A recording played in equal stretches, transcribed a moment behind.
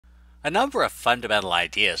A number of fundamental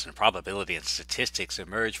ideas in probability and statistics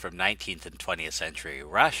emerged from 19th and 20th century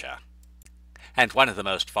Russia. And one of the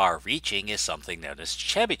most far-reaching is something known as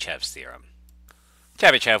Chebychev's theorem.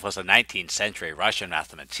 Chebychev was a 19th century Russian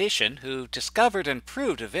mathematician who discovered and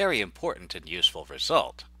proved a very important and useful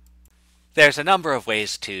result. There's a number of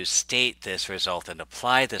ways to state this result and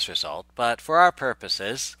apply this result, but for our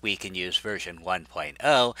purposes, we can use version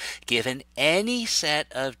 1.0 given any set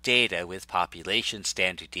of data with population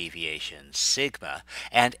standard deviation sigma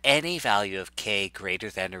and any value of k greater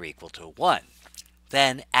than or equal to 1.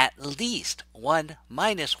 Then at least 1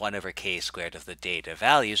 minus 1 over k squared of the data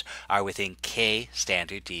values are within k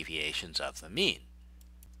standard deviations of the mean.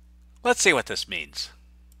 Let's see what this means.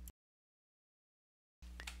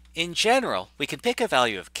 In general, we can pick a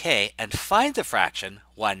value of k and find the fraction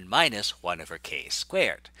 1 minus 1 over k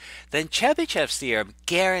squared. Then Chebychev's theorem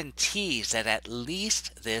guarantees that at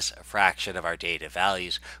least this fraction of our data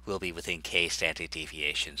values will be within k standard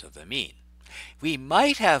deviations of the mean. We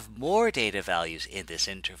might have more data values in this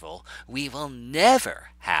interval. We will never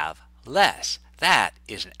have less. That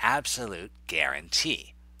is an absolute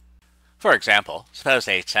guarantee. For example, suppose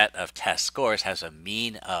a set of test scores has a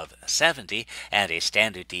mean of 70 and a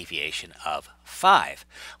standard deviation of 5.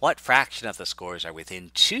 What fraction of the scores are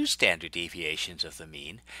within 2 standard deviations of the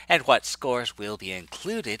mean, and what scores will be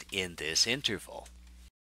included in this interval?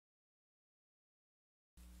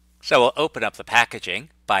 So we'll open up the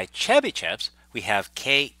packaging. By Chebychev's, we have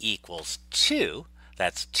k equals 2.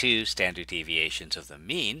 That's 2 standard deviations of the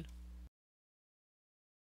mean.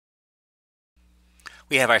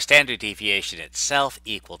 We have our standard deviation itself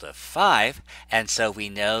equal to 5, and so we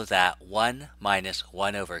know that 1 minus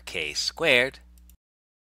 1 over k squared,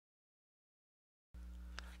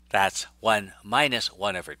 that's 1 minus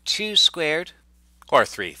 1 over 2 squared, or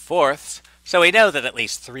 3/4. So we know that at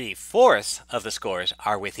least 3/4 of the scores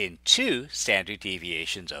are within 2 standard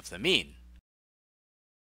deviations of the mean.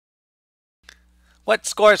 What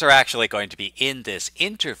scores are actually going to be in this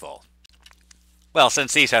interval? Well,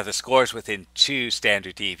 since these are the scores within 2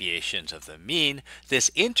 standard deviations of the mean,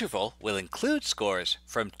 this interval will include scores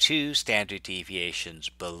from 2 standard deviations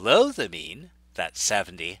below the mean, that's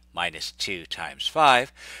 70 minus 2 times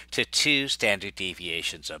 5, to 2 standard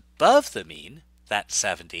deviations above the mean, that's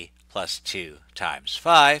 70 plus 2 times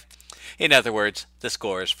 5. In other words, the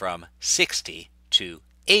scores from 60 to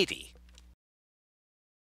 80.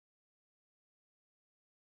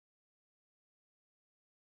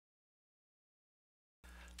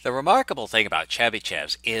 The remarkable thing about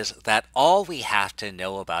Chebychev's is that all we have to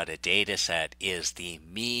know about a data set is the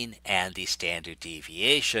mean and the standard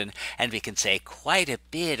deviation, and we can say quite a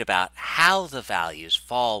bit about how the values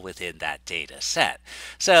fall within that data set.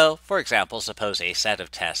 So, for example, suppose a set of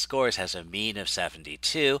test scores has a mean of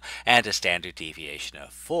 72 and a standard deviation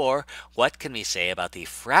of 4. What can we say about the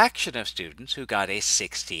fraction of students who got a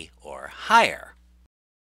 60 or higher?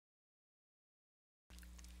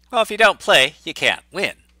 Well, if you don't play, you can't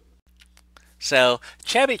win. So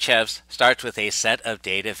Chebychev's starts with a set of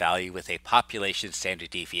data value with a population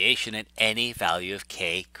standard deviation at any value of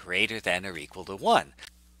k greater than or equal to 1.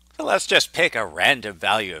 So let's just pick a random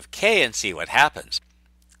value of k and see what happens.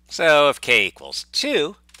 So if k equals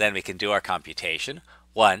 2, then we can do our computation.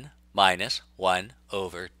 1 minus 1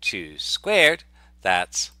 over 2 squared,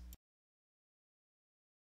 that's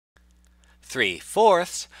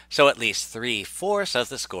 3/4, so at least 3/4 of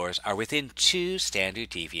the scores are within 2 standard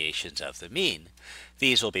deviations of the mean.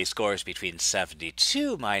 These will be scores between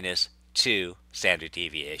 72 minus 2 standard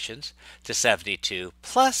deviations to 72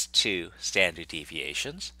 plus 2 standard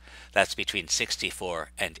deviations. That's between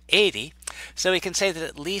 64 and 80. So we can say that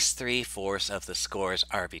at least 3/4 of the scores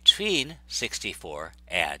are between 64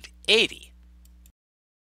 and 80.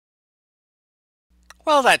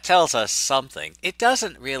 Well, that tells us something. It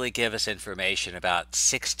doesn't really give us information about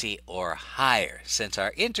 60 or higher, since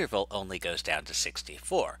our interval only goes down to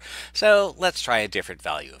 64. So let's try a different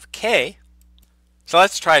value of k. So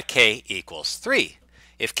let's try k equals 3.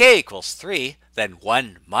 If k equals 3, then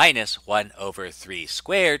 1 minus 1 over 3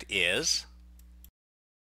 squared is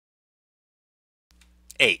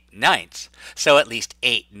 8/9. So at least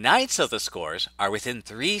 8/9 of the scores are within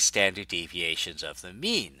 3 standard deviations of the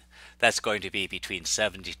mean. That's going to be between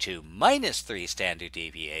 72 minus 3 standard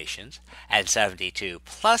deviations and 72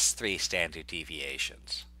 plus 3 standard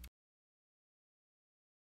deviations.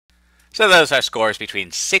 So those are scores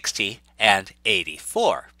between 60 and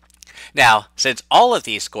 84. Now, since all of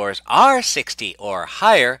these scores are 60 or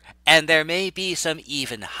higher, and there may be some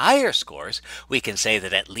even higher scores, we can say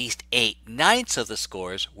that at least 8/9 of the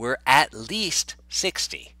scores were at least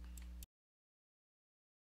 60.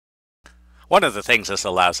 One of the things this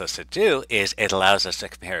allows us to do is it allows us to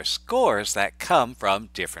compare scores that come from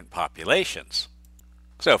different populations.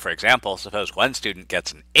 So for example, suppose one student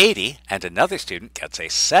gets an 80 and another student gets a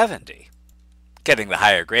 70. Getting the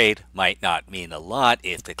higher grade might not mean a lot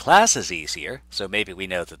if the class is easier, so maybe we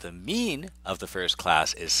know that the mean of the first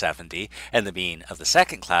class is 70 and the mean of the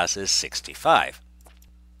second class is 65.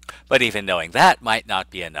 But even knowing that might not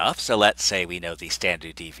be enough, so let's say we know the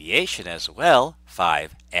standard deviation as well,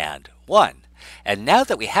 5 and 1. And now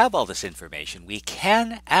that we have all this information, we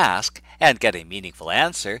can ask and get a meaningful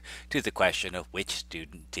answer to the question of which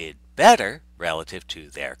student did better relative to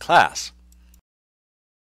their class.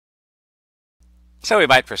 So we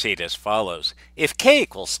might proceed as follows. If k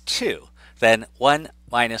equals 2, then 1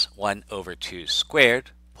 minus 1 over 2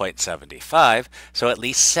 squared, 0.75, so at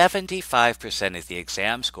least 75% of the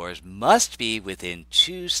exam scores must be within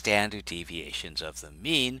 2 standard deviations of the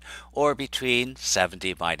mean, or between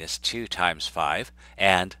 70 minus 2 times 5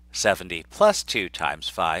 and 70 plus 2 times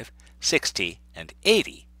 5, 60 and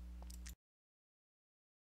 80.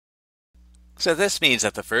 So this means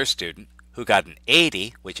that the first student, who got an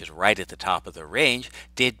 80, which is right at the top of the range,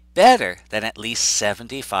 did better than at least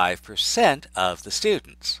 75% of the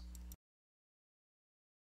students.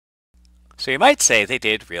 So you might say they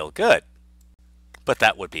did real good, but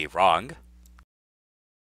that would be wrong.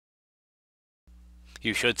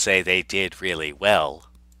 You should say they did really well.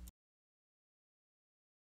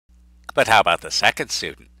 But how about the second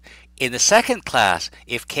student? In the second class,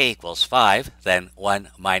 if k equals 5, then 1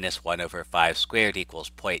 minus 1 over 5 squared equals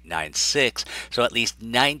 0.96, so at least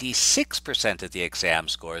 96% of the exam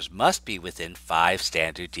scores must be within 5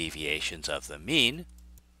 standard deviations of the mean,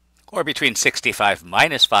 or between 65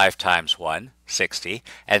 minus 5 times 1, 60,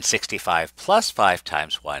 and 65 plus 5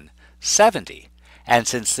 times 1, 70. And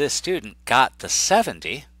since this student got the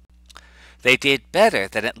 70, they did better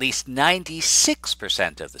than at least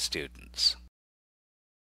 96% of the students.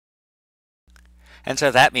 And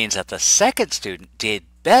so that means that the second student did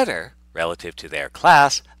better relative to their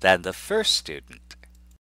class than the first student.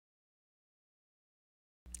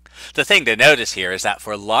 The thing to notice here is that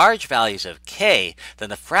for large values of k, then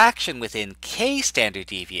the fraction within k standard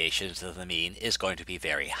deviations of the mean is going to be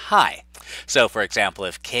very high. So for example,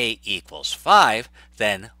 if k equals 5,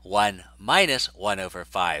 then 1 minus 1 over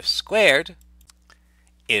 5 squared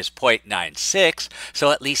is 0.96,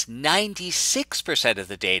 so at least 96% of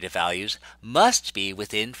the data values must be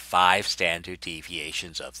within 5 standard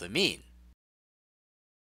deviations of the mean.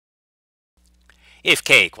 If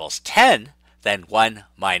k equals 10, then 1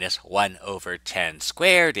 minus 1 over 10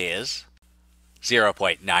 squared is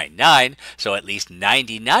 0.99, so at least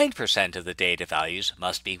 99% of the data values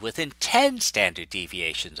must be within 10 standard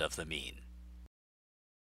deviations of the mean.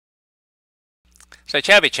 So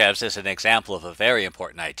Chebychev's is an example of a very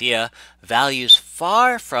important idea. Values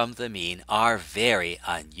far from the mean are very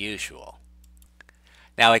unusual.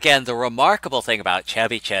 Now again, the remarkable thing about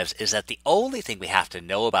Chebychev's is that the only thing we have to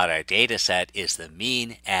know about our data set is the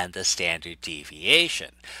mean and the standard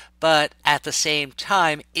deviation. But at the same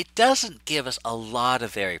time, it doesn't give us a lot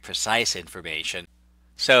of very precise information.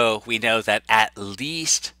 So we know that at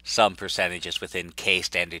least some percentage is within k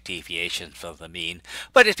standard deviations from the mean,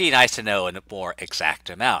 but it'd be nice to know a more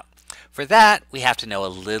exact amount. For that, we have to know a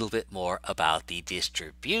little bit more about the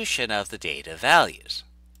distribution of the data values.